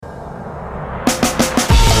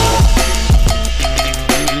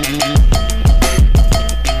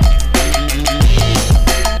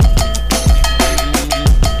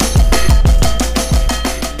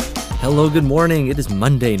Hello, good morning. It is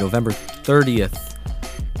Monday, November 30th,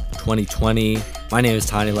 2020. My name is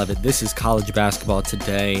Tiny Levitt. This is College Basketball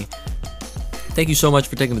Today. Thank you so much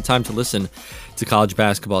for taking the time to listen to College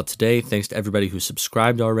Basketball Today. Thanks to everybody who's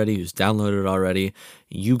subscribed already, who's downloaded already.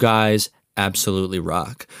 You guys absolutely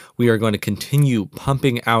rock. We are going to continue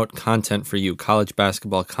pumping out content for you, college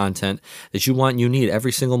basketball content that you want and you need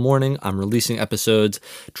every single morning. I'm releasing episodes,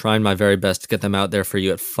 trying my very best to get them out there for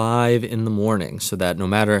you at 5 in the morning so that no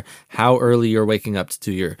matter how early you're waking up to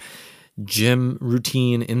do your gym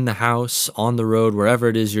routine in the house, on the road, wherever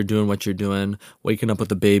it is you're doing what you're doing, waking up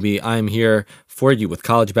with a baby, I am here for you with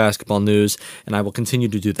college basketball news, and I will continue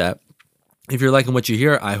to do that. If you're liking what you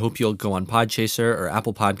hear, I hope you'll go on Podchaser or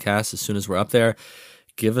Apple Podcasts as soon as we're up there.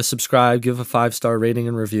 Give a subscribe, give a 5-star rating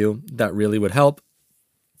and review. That really would help.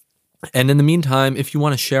 And in the meantime, if you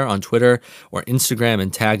want to share on Twitter or Instagram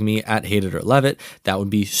and tag me at HateItOrLevit, that would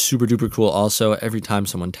be super duper cool. Also, every time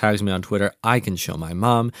someone tags me on Twitter, I can show my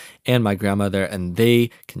mom and my grandmother, and they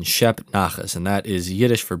can shep nachas, and that is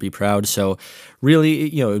Yiddish for be proud. So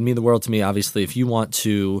really, it would mean the world to me, obviously, if you want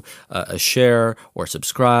to share or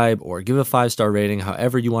subscribe or give a 5-star rating,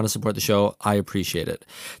 however you want to support the show, I appreciate it.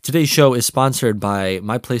 Today's show is sponsored by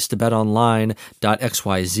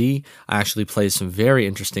MyPlaceToBetOnline.xyz. I actually played some very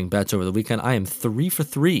interesting bets over the weekend. I am 3 for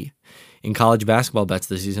 3 in college basketball bets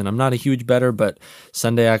this season. I'm not a huge bettor, but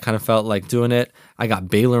Sunday I kind of felt like doing it. I got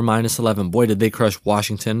Baylor minus 11. Boy, did they crush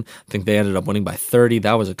Washington. I think they ended up winning by 30.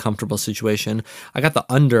 That was a comfortable situation. I got the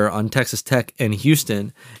under on Texas Tech and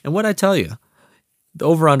Houston. And what'd I tell you? The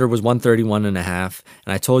over-under was 131.5.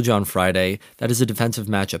 And I told you on Friday, that is a defensive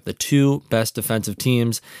matchup. The two best defensive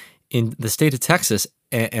teams in the state of Texas,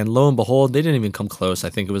 and lo and behold, they didn't even come close. I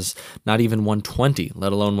think it was not even 120,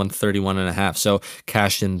 let alone 131.5. So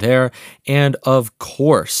cashed in there. And of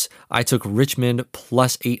course, I took Richmond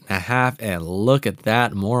plus 8.5. And look at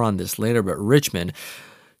that. More on this later. But Richmond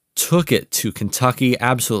took it to Kentucky,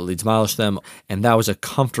 absolutely demolished them. And that was a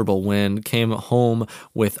comfortable win. Came home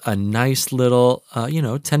with a nice little,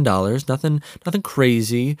 $10. Nothing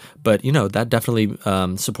crazy. But, that definitely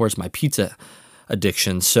supports my pizza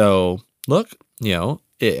addiction. So look,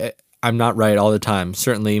 I'm not right all the time.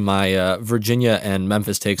 Certainly my Virginia and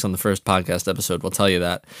Memphis takes on the first podcast episode will tell you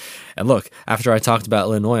that. And look, after I talked about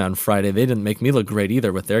Illinois on Friday, they didn't make me look great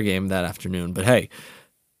either with their game that afternoon. But hey,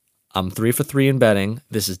 I'm 3 for 3 in betting.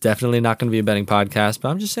 This is definitely not going to be a betting podcast, but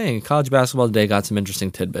I'm just saying college basketball today got some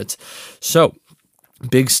interesting tidbits. So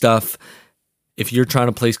big stuff. If you're trying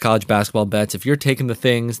to place college basketball bets, if you're taking the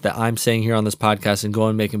things that I'm saying here on this podcast and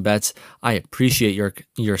going making bets, I appreciate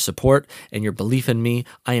your support and your belief in me.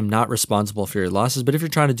 I am not responsible for your losses, but if you're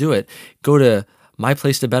trying to do it, go to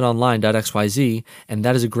MyPlaceToBetOnline.xyz, and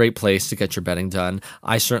that is a great place to get your betting done.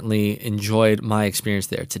 I certainly enjoyed my experience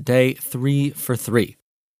there today. 3 for 3.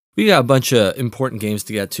 We got a bunch of important games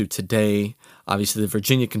to get to today. Obviously, the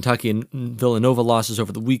Virginia, Kentucky, and Villanova losses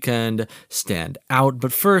over the weekend stand out.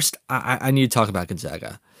 But first, I need to talk about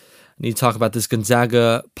Gonzaga. I need to talk about this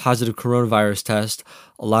Gonzaga positive coronavirus test.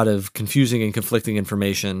 A lot of confusing and conflicting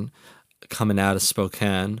information coming out of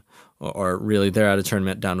Spokane, or really they're at a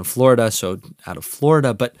tournament down in Florida, so out of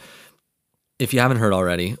Florida. But if you haven't heard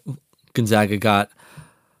already, Gonzaga got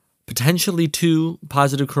potentially 2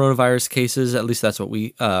 positive coronavirus cases. At least that's what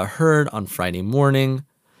we heard on Friday morning.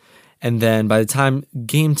 And then by the time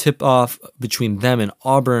game tip-off between them and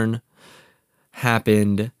Auburn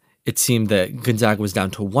happened, it seemed that Gonzaga was down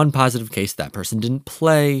to 1 positive case. That person didn't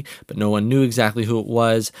play, but no one knew exactly who it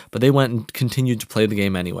was. But they went and continued to play the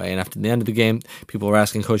game anyway. And after the end of the game, people were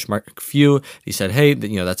asking Coach Mark Few. He said, hey,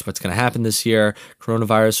 that's what's going to happen this year.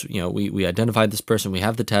 Coronavirus, we identified this person. We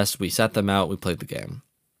have the test. We set them out. We played the game.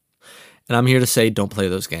 And I'm here to say, don't play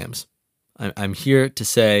those games. I'm here to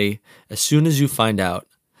say, as soon as you find out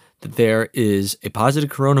that there is a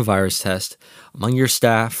positive coronavirus test among your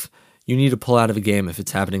staff, you need to pull out of a game if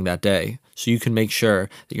it's happening that day, so you can make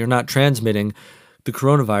sure that you're not transmitting the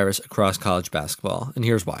coronavirus across college basketball. And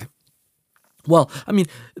here's why. Well,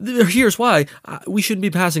 here's why. We shouldn't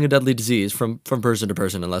be passing a deadly disease from person to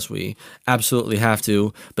person unless we absolutely have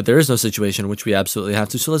to, but there is no situation in which we absolutely have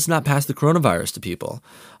to, so let's not pass the coronavirus to people.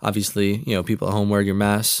 Obviously, people at home, wear your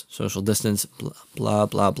mask, social distance, blah,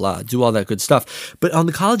 blah, blah, do all that good stuff. But on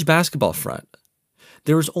the college basketball front,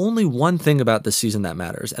 there is only one thing about this season that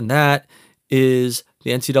matters, and that is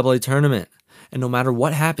the NCAA tournament. And no matter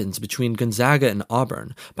what happens between Gonzaga and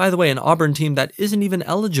Auburn, by the way, an Auburn team that isn't even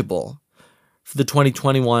eligible for the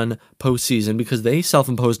 2021 postseason because they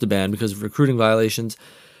self-imposed a ban because of recruiting violations,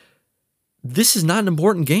 this is not an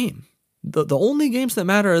important game. The only games that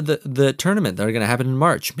matter are the tournament that are going to happen in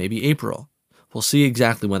March, maybe April. We'll see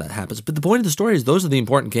exactly when that happens. But the point of the story is those are the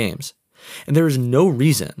important games. And there is no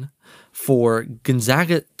reason for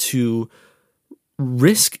Gonzaga to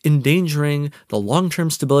risk endangering the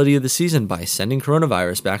long-term stability of the season by sending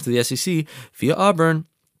coronavirus back to the SEC via Auburn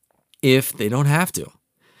if they don't have to.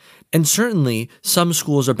 And certainly some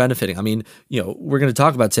schools are benefiting. I mean, we're going to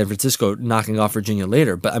talk about San Francisco knocking off Virginia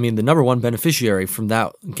later, but I mean, the number one beneficiary from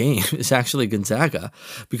that game is actually Gonzaga,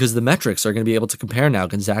 because the metrics are going to be able to compare now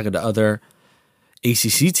Gonzaga to other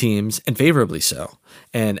ACC teams, and favorably so.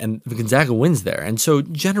 And Gonzaga wins there. And so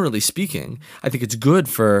generally speaking, I think it's good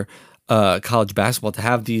for college basketball to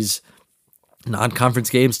have these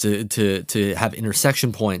non-conference games to have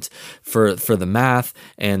intersection points for the math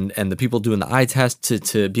and the people doing the eye test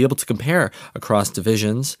to be able to compare across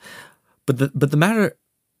divisions. But the matter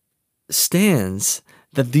stands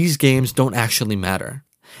that these games don't actually matter,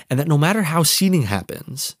 and that no matter how seeding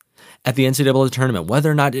happens at the NCAA tournament, whether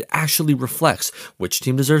or not it actually reflects which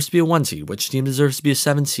team deserves to be a 1 seed, which team deserves to be a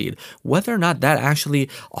 7 seed, whether or not that actually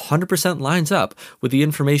 100% lines up with the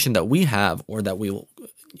information that we have or that we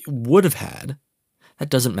would have had, that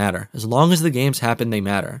doesn't matter. As long as the games happen, they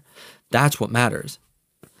matter. That's what matters.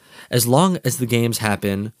 As long as the games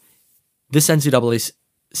happen, this NCAA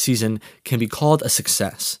season can be called a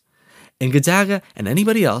success. And Gonzaga and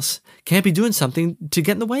anybody else can't be doing something to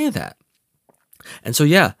get in the way of that. And so,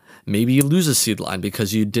 yeah, maybe you lose a seed line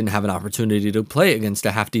because you didn't have an opportunity to play against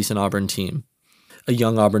a half-decent Auburn team. A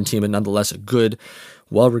young Auburn team, and nonetheless a good,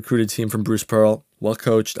 well-recruited team from Bruce Pearl.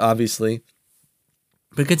 Well-coached, obviously.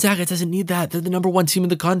 But Gonzaga doesn't need that. They're the number 1 team in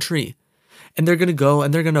the country. And they're going to go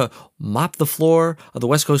and they're going to mop the floor of the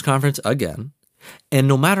West Coast Conference again. And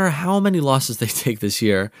no matter how many losses they take this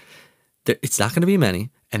year, it's not going to be many.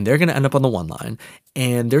 And they're going to end up on the 1 line.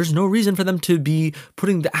 And there's no reason for them to be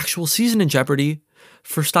putting the actual season in jeopardy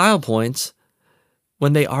for style points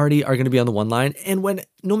when they already are going to be on the 1 line. And when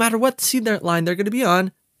no matter what seed line they're going to be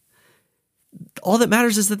on, all that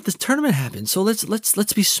matters is that this tournament happens. So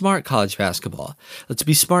let's be smart, college basketball. Let's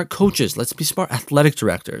be smart coaches. Let's be smart athletic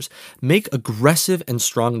directors. Make aggressive and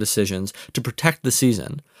strong decisions to protect the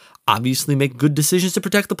season. Obviously, make good decisions to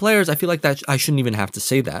protect the players. I feel like that I shouldn't even have to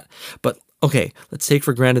say that. But okay, let's take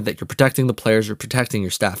for granted that you're protecting the players, you're protecting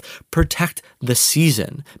your staff. Protect the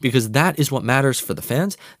season, because that is what matters for the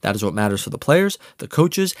fans. That is what matters for the players, the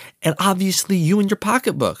coaches, and obviously you and your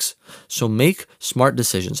pocketbooks. So make smart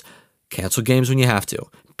decisions. Cancel games when you have to.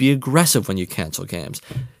 Be aggressive when you cancel games.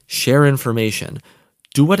 Share information.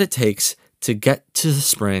 Do what it takes to get to the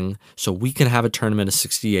spring so we can have a tournament of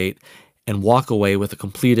 68 and walk away with a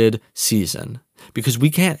completed season. Because we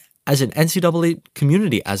can't, as an NCAA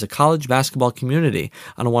community, as a college basketball community,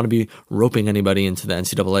 I don't want to be roping anybody into the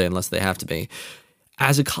NCAA unless they have to be.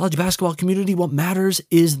 As a college basketball community, what matters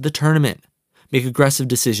is the tournament. Make aggressive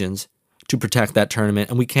decisions to protect that tournament.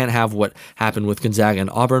 And we can't have what happened with Gonzaga and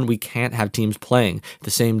Auburn. We can't have teams playing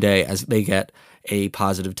the same day as they get a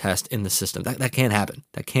positive test in the system. That can't happen.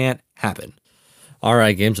 That can't happen. All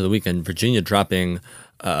right, games of the weekend. Virginia dropping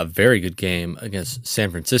a very good game against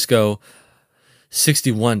San Francisco.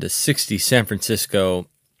 61-60 San Francisco.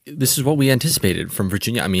 This is what we anticipated from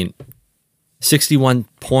Virginia. I mean, 61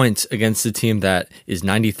 points against a team that is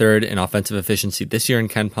 93rd in offensive efficiency this year in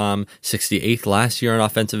KenPom, 68th last year in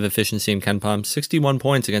offensive efficiency in KenPom, 61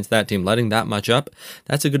 points against that team, letting that much up.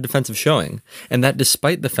 That's a good defensive showing. And that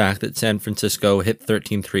despite the fact that San Francisco hit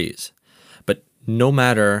 13 threes. But no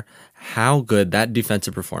matter how good that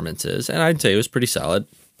defensive performance is, and I'd say it was pretty solid,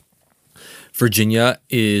 Virginia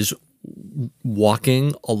is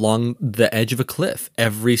walking along the edge of a cliff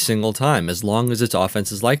every single time, as long as its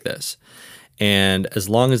offense is like this. And as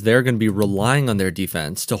long as they're going to be relying on their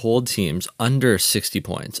defense to hold teams under 60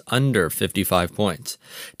 points, under 55 points,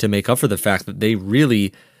 to make up for the fact that they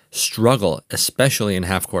really struggle, especially in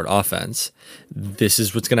half-court offense, this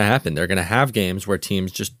is what's going to happen. They're going to have games where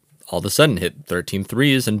teams just all of a sudden hit 13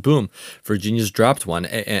 threes and boom, Virginia's dropped one.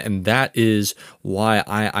 And that is why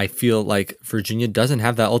I feel like Virginia doesn't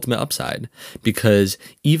have that ultimate upside, because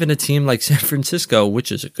even a team like San Francisco, which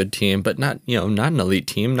is a good team, but not an elite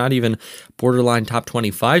team, not even borderline top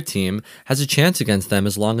 25 team, has a chance against them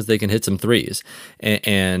as long as they can hit some threes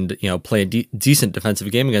and play a decent defensive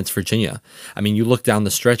game against Virginia. I mean, you look down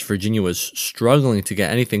the stretch, Virginia was struggling to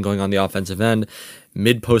get anything going on the offensive end.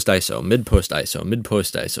 Mid-post ISO, mid-post ISO,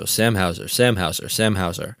 mid-post ISO, Sam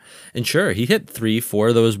Hauser. And sure, he hit 3-4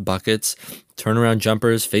 of those buckets, turnaround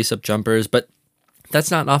jumpers, face-up jumpers, but that's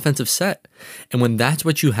not an offensive set. And when that's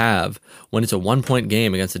what you have, when it's a one-point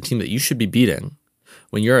game against a team that you should be beating,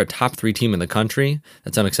 when you're a top 3 team in the country,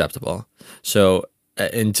 that's unacceptable. So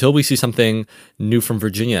until we see something new from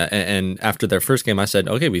Virginia. And after their first game, I said,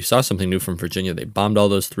 okay, we saw something new from Virginia. They bombed all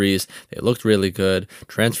those threes. They looked really good.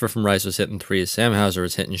 Transfer from Rice was hitting threes. Sam Hauser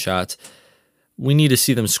was hitting shots. We need to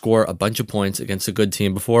see them score a bunch of points against a good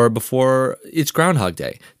team before it's Groundhog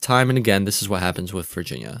Day. Time and again, this is what happens with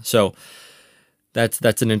Virginia. So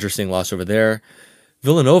that's an interesting loss over there.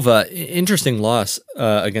 Villanova, interesting loss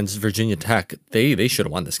against Virginia Tech. They should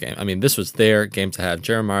have won this game. I mean, this was their game to have.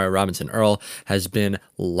 Jeremiah Robinson Earl has been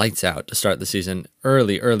lights out to start the season.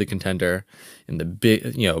 Early contender in the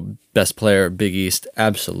big, best player, Big East.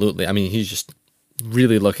 Absolutely. I mean, he's just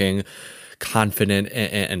really looking confident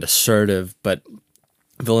and assertive, but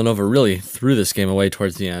Villanova really threw this game away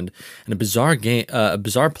towards the end. And a bizarre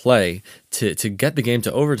play to get the game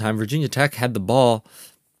to overtime. Virginia Tech had the ball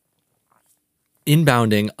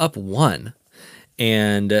inbounding up one,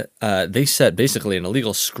 and they set basically an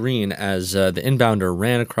illegal screen as the inbounder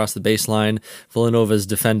ran across the baseline. Villanova's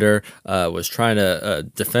defender was trying to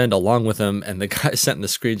defend along with him, and the guy setting the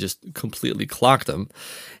screen just completely clocked him.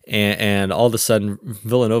 And all of a sudden,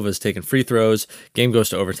 Villanova's taking free throws. Game goes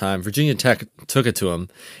to overtime. Virginia Tech took it to him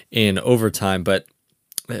in overtime, but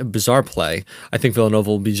bizarre play. I think Villanova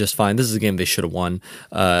will be just fine. This is a game they should have won.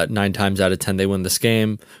 9 times out of 10, they win this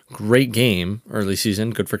game. Great game, early season.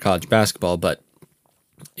 Good for college basketball, but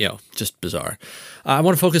just bizarre. I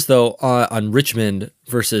want to focus, though, on Richmond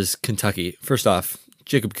versus Kentucky. First off,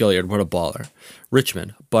 Jacob Gilyard, what a baller.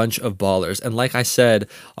 Richmond, bunch of ballers. And like I said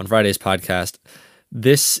on Friday's podcast,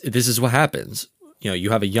 this is what happens.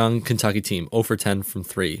 You have a young Kentucky team, 0 for 10 from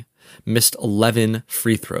 3, missed 11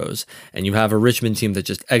 free throws, and you have a Richmond team that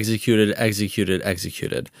just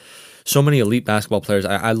executed. So many elite basketball players.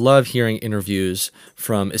 I love hearing interviews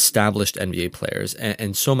from established NBA players,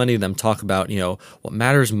 and so many of them talk about, what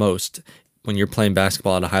matters most when you're playing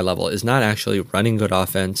basketball at a high level is not actually running good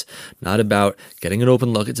offense, not about getting an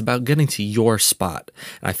open look. It's about getting to your spot.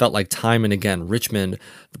 And I felt like time and again, Richmond,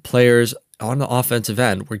 the players on the offensive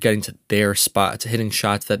end were getting to their spots, hitting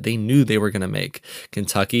shots that they knew they were going to make.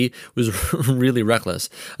 Kentucky was really reckless.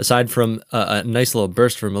 Aside from a nice little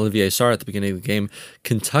burst from Olivier Sarr at the beginning of the game,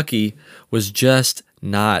 Kentucky was just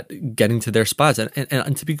not getting to their spots.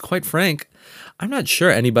 And to be quite frank, I'm not sure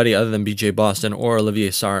anybody other than BJ Boston or Olivier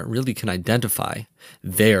Sarr really can identify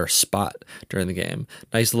their spot during the game.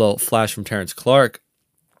 Nice little flash from Terrence Clark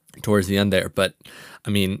towards the end there. But, I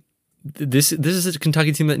mean, this is a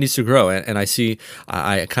Kentucky team that needs to grow, and I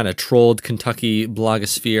kind of trolled Kentucky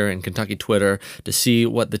blogosphere and Kentucky Twitter to see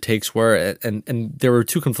what the takes were, and there were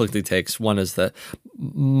 2 conflicting takes. One is that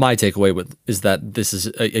my takeaway is that this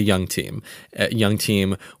is a young team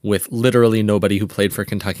with literally nobody who played for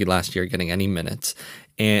Kentucky last year getting any minutes,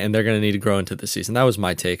 and they're going to need to grow into the season. That was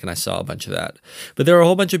my take, and I saw a bunch of that. But there are a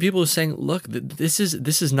whole bunch of people who are saying, look, this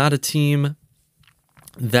is not a team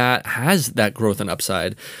that has that growth and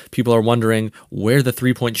upside. People are wondering where the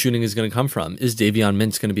 3-point shooting is going to come from. Is Davion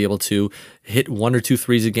Mintz going to be able to hit 1 or 2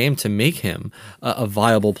 threes a game to make him a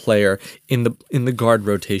viable player in the guard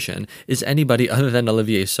rotation? Is anybody other than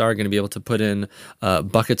Olivier Sarr going to be able to put in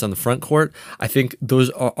buckets on the front court? I think those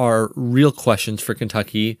are real questions for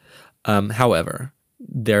Kentucky. However,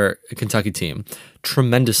 they're a Kentucky team,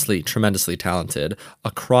 tremendously talented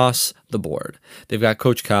across the board. They've got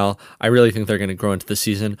Coach Cal. I really think they're going to grow into the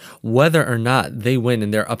season. Whether or not they win in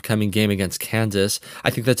their upcoming game against Kansas, I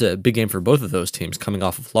think that's a big game for both of those teams coming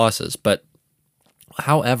off of losses. But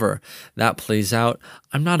however that plays out,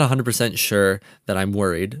 I'm not 100% sure that I'm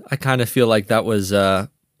worried. I kind of feel like that was, like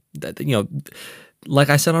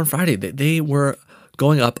I said on Friday, they were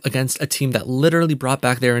going up against a team that literally brought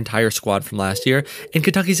back their entire squad from last year, and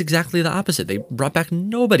Kentucky's exactly the opposite. They brought back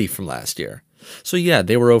nobody from last year. So yeah,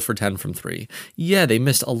 they were 0 for 10 from 3. Yeah, they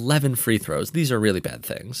missed 11 free throws. These are really bad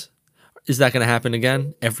things. Is that going to happen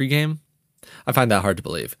again every game? I find that hard to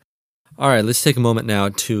believe. All right, let's take a moment now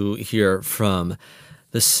to hear from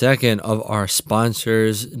the second of our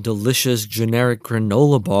sponsors, delicious generic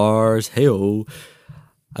granola bars. Hey-o.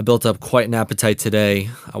 I built up quite an appetite today.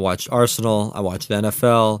 I watched Arsenal. I watched the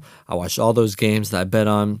NFL. I watched all those games that I bet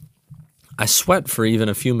on. I sweat for even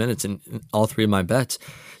a few minutes in all 3 of my bets.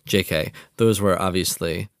 JK, those were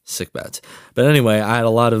obviously sick bets. But anyway, I had a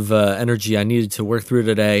lot of energy I needed to work through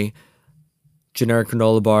today. Generic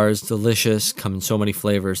granola bars, delicious, come in so many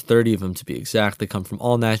flavors, 30 of them to be exact. They come from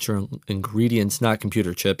all natural ingredients, not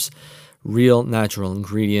computer chips, real natural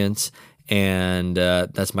ingredients. And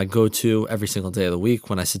that's my go-to every single day of the week.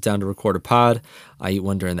 When I sit down to record a pod, I eat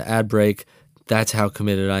one during the ad break. That's how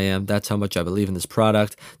committed I am. That's how much I believe in this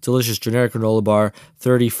product. Delicious generic granola bar,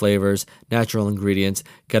 30 flavors, natural ingredients.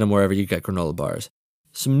 Get them wherever you get granola bars.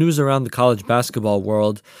 Some news around the college basketball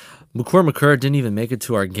world. McCord didn't even make it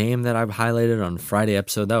to our game that I've highlighted on Friday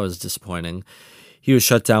episode. That was disappointing. He was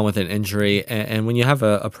shut down with an injury, and when you have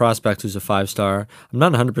a prospect who's a 5-star, I'm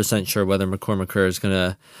not 100% sure whether McCord is going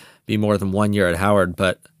to be more than 1 year at Howard,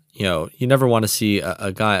 but you never want to see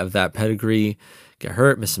a guy of that pedigree get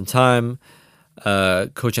hurt, miss some time.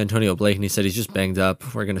 Coach Antonio Blakeney said he's just banged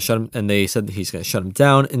up. We're going to shut him, and they said that he's going to shut him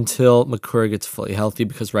down until McCord gets fully healthy,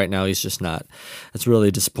 because right now he's just not. That's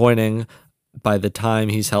really disappointing. By the time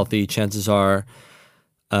he's healthy, chances are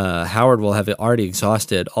Howard will have already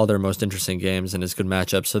exhausted all their most interesting games and his good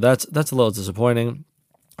matchups. So that's a little disappointing.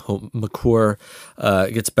 Hope McCord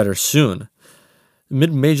gets better soon.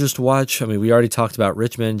 Mid-majors to watch. I mean, we already talked about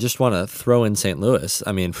Richmond. Just want to throw in St. Louis.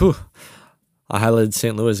 I mean, I highlighted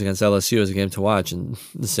St. Louis against LSU as a game to watch, and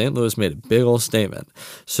St. Louis made a big old statement.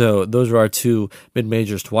 So those are our two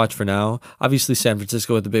mid-majors to watch for now. Obviously, San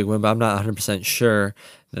Francisco with the big win, but I'm not 100% sure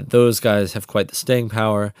that those guys have quite the staying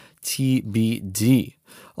power. TBD.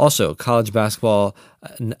 Also, college basketball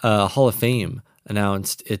Hall of Fame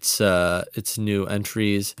announced its new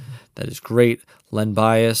entries. That is great. Len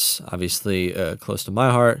Bias, obviously close to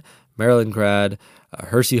my heart. Maryland grad.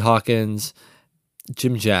 Hersey Hawkins.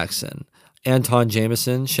 Jim Jackson. Anton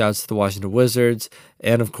Jameson, shouts to the Washington Wizards.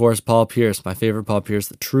 And, of course, Paul Pierce, my favorite Paul Pierce,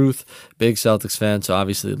 The Truth. Big Celtics fan, so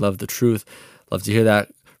obviously love The Truth. Love to hear that.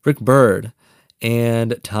 Rick Byrd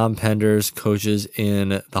and Tom Penders, coaches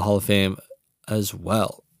in the Hall of Fame as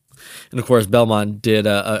well. And, of course, Belmont did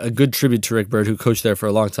a good tribute to Rick Byrd, who coached there for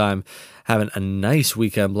a long time, having a nice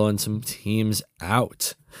weekend, blowing some teams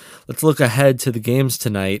out. Let's look ahead to the games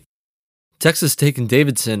tonight. Texas taking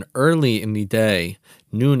Davidson early in the day,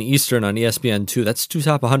 noon Eastern on ESPN2. That's 2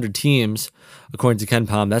 top 100 teams, according to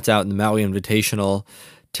KenPom. That's out in the Maui Invitational.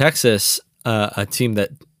 Texas, a team that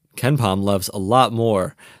KenPom loves a lot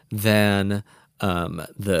more than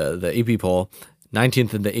the AP poll.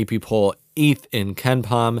 19th in the AP poll, 8th in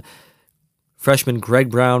KenPom. Freshman Greg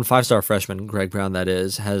Brown, 5-star freshman Greg Brown, that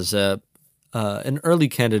is, has an early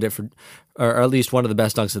candidate for, or at least one of the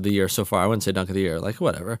best dunks of the year so far. I wouldn't say dunk of the year, like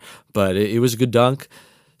whatever, but it was a good dunk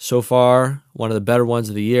so far. One of the better ones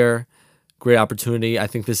of the year. Great opportunity. I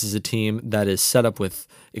think this is a team that is set up with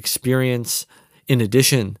experience in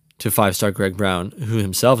addition to 5-star Greg Brown, who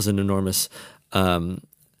himself is an enormous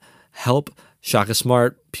help. Shaka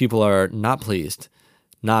Smart, people are not pleased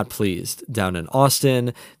down in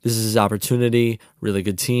Austin. This is his opportunity. Really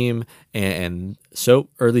good team. And so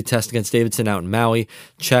early test against Davidson out in Maui.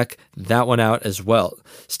 Check that one out as well.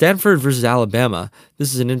 Stanford versus Alabama.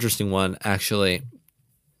 This is an interesting one, actually.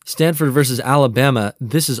 Stanford versus Alabama.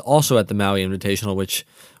 This is also at the Maui Invitational, which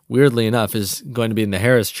weirdly enough is going to be in the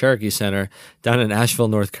Harris Cherokee Center down in Asheville,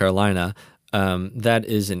 North Carolina. That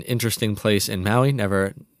is an interesting place in Maui.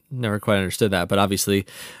 Never quite understood that, but obviously,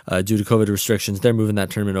 due to COVID restrictions, they're moving that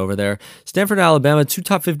tournament over there. Stanford, Alabama, 2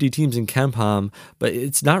 top 50 teams in KenPom, but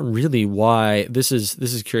it's not really why. This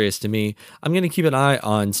is curious to me. I'm going to keep an eye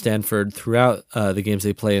on Stanford throughout the games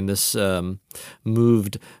they play in this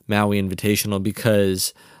moved Maui Invitational,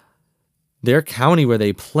 because their county where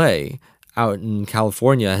they play out in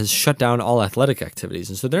California has shut down all athletic activities,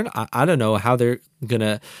 and so I don't know how they're going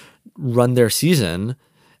to run their season,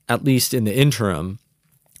 at least in the interim,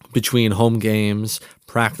 between home games,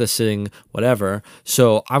 practicing, whatever.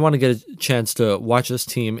 So I want to get a chance to watch this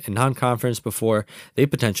team in non-conference before they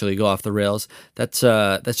potentially go off the rails. That's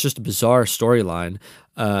just a bizarre storyline.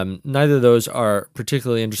 Neither of those are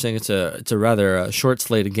particularly interesting. It's a rather short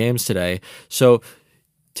slate of games today. So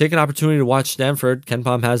take an opportunity to watch Stanford.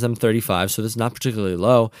 KenPom has them 35, so that's not particularly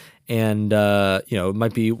low. And, it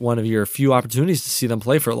might be one of your few opportunities to see them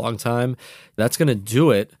play for a long time. That's going to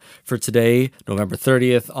do it for today, November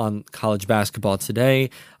 30th on College Basketball Today.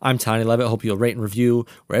 I'm Tiny Levitt. Hope you'll rate and review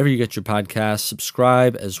wherever you get your podcasts.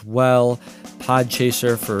 Subscribe as well.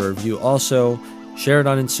 Podchaser for a review also. Share it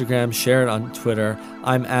on Instagram. Share it on Twitter.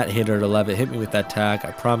 I'm at Hater11. Hit me with that tag.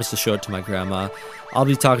 I promise to show it to my grandma. I'll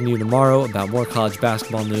be talking to you tomorrow about more college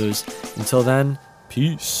basketball news. Until then,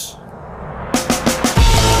 peace.